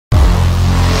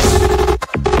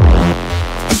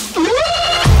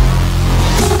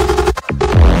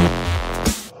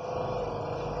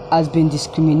has been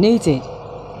discriminated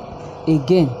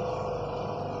again,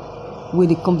 with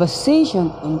the conversation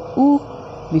on who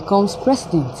becomes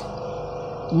president.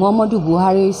 Muhammadu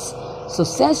Buhari's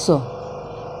successor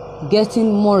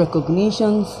getting more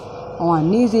recognitions on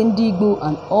Igbo,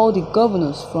 and all the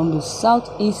governors from the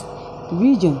southeast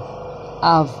region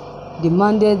have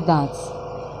demanded that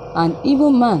an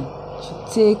Igbo man should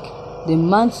take the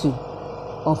mantle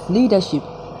of leadership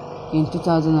in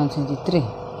 2023.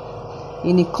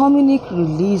 In a communique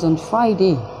released on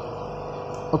Friday,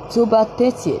 October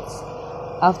 30th,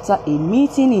 after a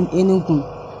meeting in Enugu,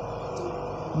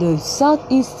 the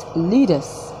Southeast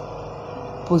leaders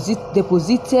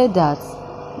deposited that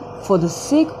for the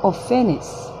sake of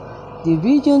fairness, the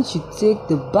region should take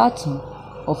the baton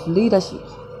of leadership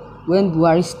when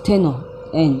Buhari's tenure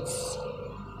ends.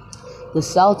 The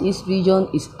Southeast region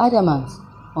is adamant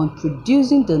on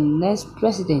producing the next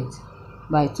president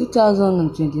by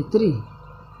 2023.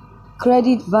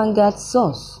 Credit Vanguard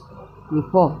source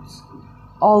reports.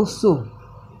 Also,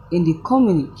 in the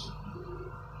communique,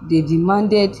 they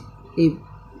demanded a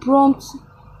prompt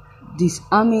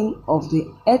disarming of the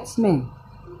herdsmen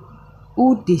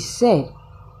who they said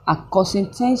are causing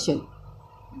tension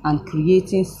and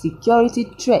creating security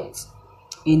threats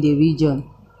in the region,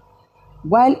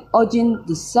 while urging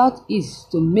the Southeast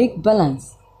to make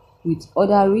balance with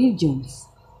other regions.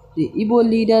 The Igbo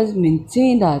leaders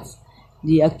maintain that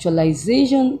the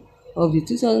actualization of the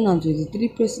 2023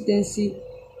 presidency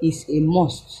is a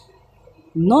must,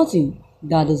 noting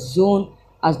that the zone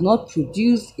has not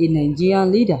produced a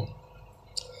Nigerian leader.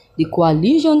 The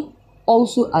coalition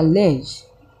also alleged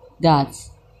that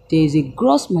there is a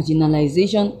gross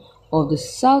marginalization of the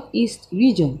Southeast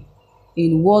region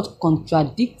in what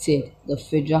contradicted the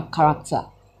federal character.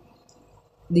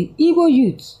 The Igbo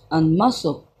youth and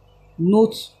Masop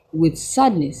note with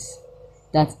sadness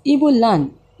that Igbo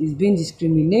land is being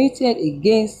discriminated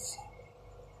against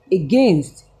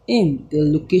in the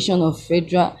location of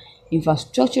federal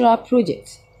infrastructural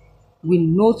projects. We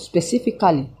note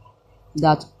specifically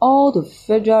that all the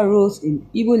federal roads in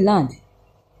Igbo land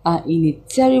are in a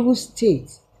terrible state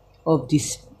of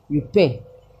disrepair.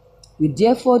 We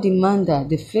therefore demand that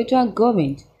the federal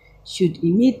government should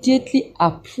immediately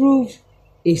approve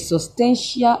a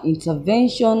substantial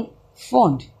intervention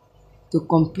fund to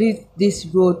complete these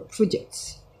road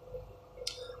projects.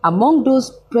 Among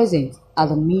those present at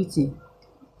the meeting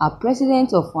are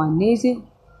President of Ohanaeze,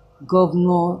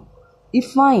 Governor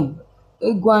Ifeanyi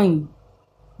Egwuanyi,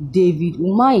 David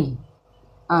Umahi,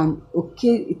 and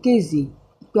Okezi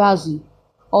Ikpeazu,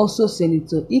 also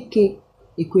Senator Ike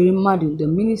Ekweremadu, the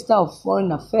Minister of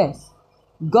Foreign Affairs,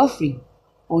 Godfrey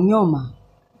Onyoma,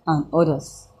 and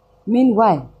others.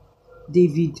 Meanwhile,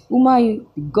 David Umahi,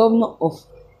 the Governor of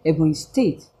Ebonyi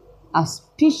State, has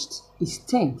pitched his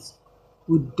tent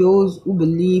with those who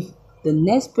believe the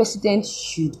next president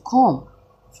should come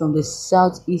from the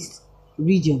Southeast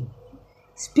region.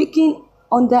 Speaking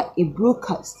under a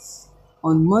broadcast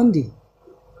on Monday,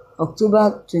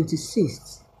 October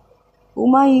 26th,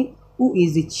 Umahi, who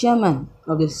is the chairman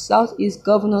of the Southeast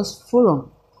Governors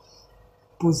Forum,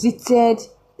 posited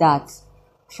that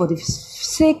for the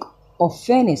sake of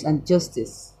fairness and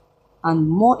justice, and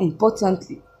more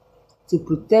importantly, to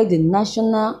protect the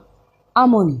national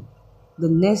harmony, the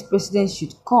next president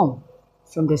should come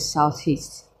from the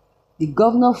Southeast. The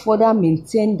governor further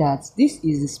maintained that this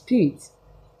is the spirit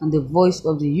and the voice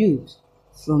of the youth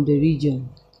from the region.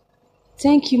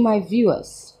 Thank you, my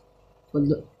viewers,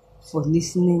 for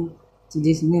listening to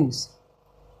this news.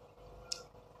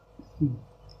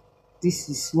 This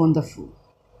is wonderful.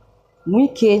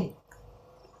 Wike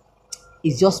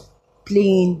is just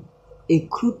playing a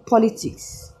crude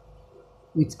politics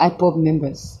with IPOB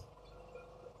members,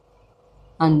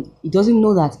 and he doesn't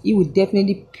know that he will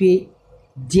definitely pay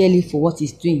dearly for what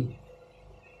he's doing.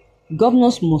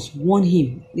 Governors must warn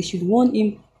him. They should warn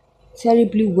him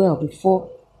terribly well before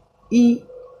he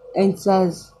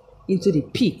enters into the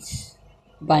pit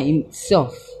by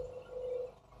himself.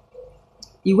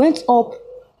 He went up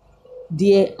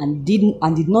there and did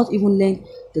not even learn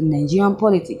the Nigerian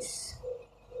politics.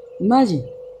 Imagine.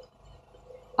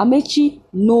 Amechi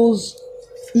knows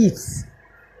it.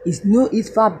 He knows it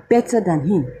far better than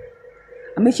him.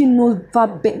 Amechi knows far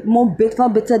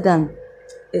better than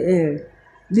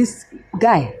this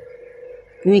guy,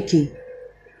 Wike.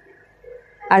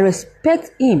 I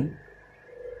respect him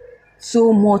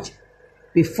so much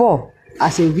before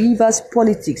as a Rivers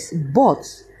politics, but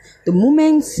the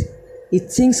moment he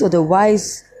thinks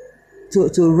otherwise,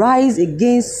 to rise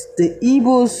against the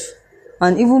Igbos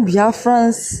and even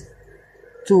Biafrans,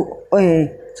 to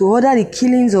order the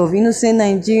killings of innocent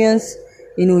Nigerians,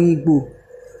 Igbo.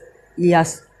 He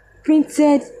has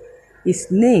printed his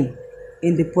name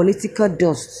in the political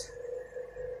dust.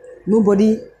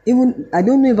 Nobody, even, I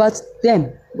don't know about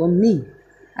them, but me,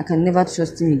 I can never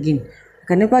trust him again. I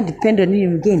can never depend on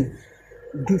him again.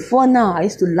 Before now, I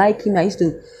used to like him. I used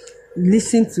to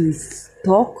listen to his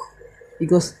talk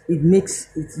because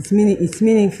it's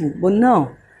meaningful. But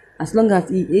now, as long as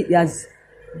he has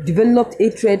developed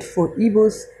hatred for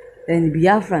Igbos and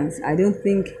Biafrans, I don't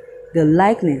think the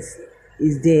likeness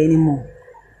is there anymore.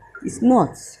 It's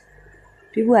not.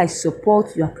 People I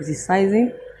support, you are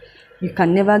criticizing. You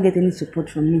can never get any support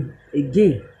from me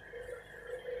again.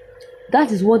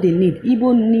 That is what they need.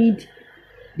 Igbo need,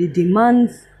 they demand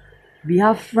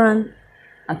Biafran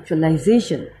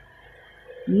actualization.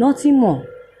 Nothing more.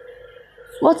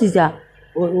 What is their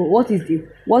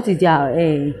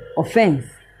offense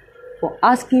for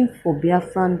asking for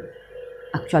Biafran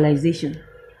actualization?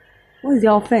 What is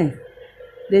their offense?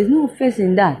 There is no offense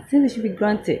in that. Then they should be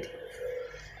granted.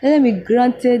 Let them be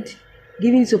granted,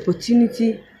 given this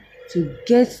opportunity to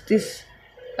get this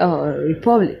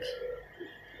republic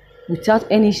without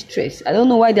any stress. I don't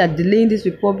know why they are delaying this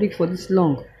republic for this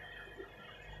long.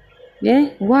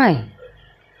 Yeah, why?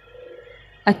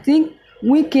 I think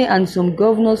Wike and some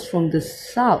governors from the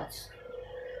south,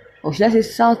 or should I say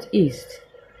southeast,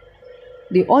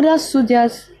 they ordered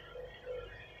soldiers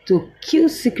to kill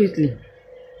secretly.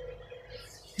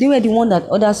 They were the one that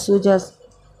ordered soldiers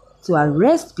to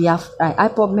arrest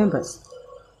IPOB members.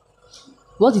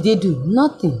 What did they do?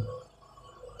 Nothing.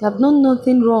 They have done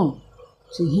nothing wrong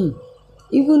to him.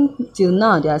 Even till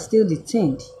now, they are still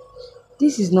detained.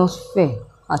 This is not fair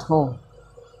at all.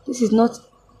 This is not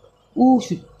who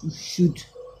should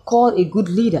call a good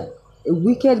leader, a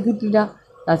wicked good leader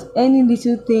that any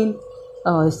little thing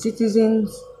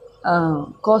citizens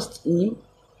cost him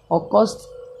or cost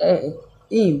him.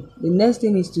 The next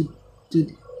thing is to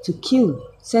kill,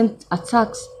 send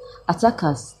attackers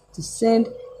to send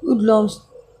hoodlums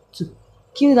to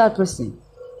kill that person,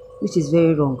 which is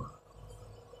very wrong.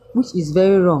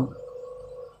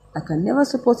 I can never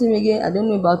support him again. I don't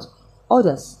know about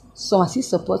others. Some are still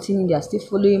supporting him, they are still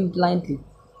following him blindly.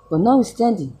 But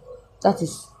notwithstanding, that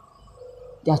is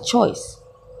their choice.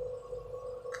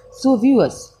 So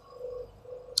viewers,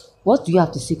 what do you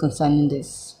have to say concerning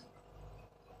this?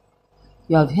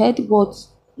 You have heard what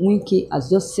Wike has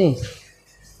just said,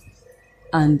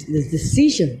 and the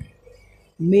decision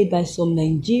made by some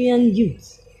Nigerian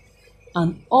youth,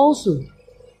 and also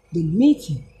the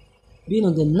meeting being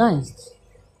organized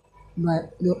by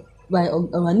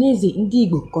Ohaneze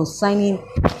Igbo concerning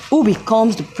who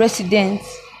becomes the president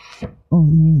of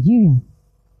Nigeria,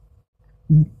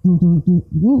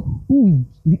 who will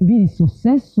be the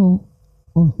successor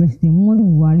of President Muhammadu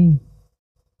Buhari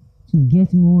to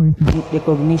get more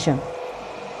recognition.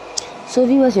 So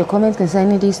viewers, your comment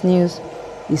concerning this news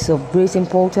is of great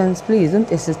importance. Please don't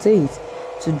hesitate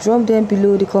to drop them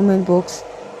below the comment box.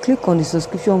 Click on the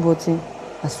subscription button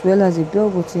as well as the bell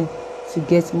button to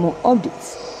get more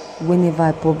updates whenever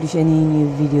I publish any new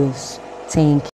videos. Thank you.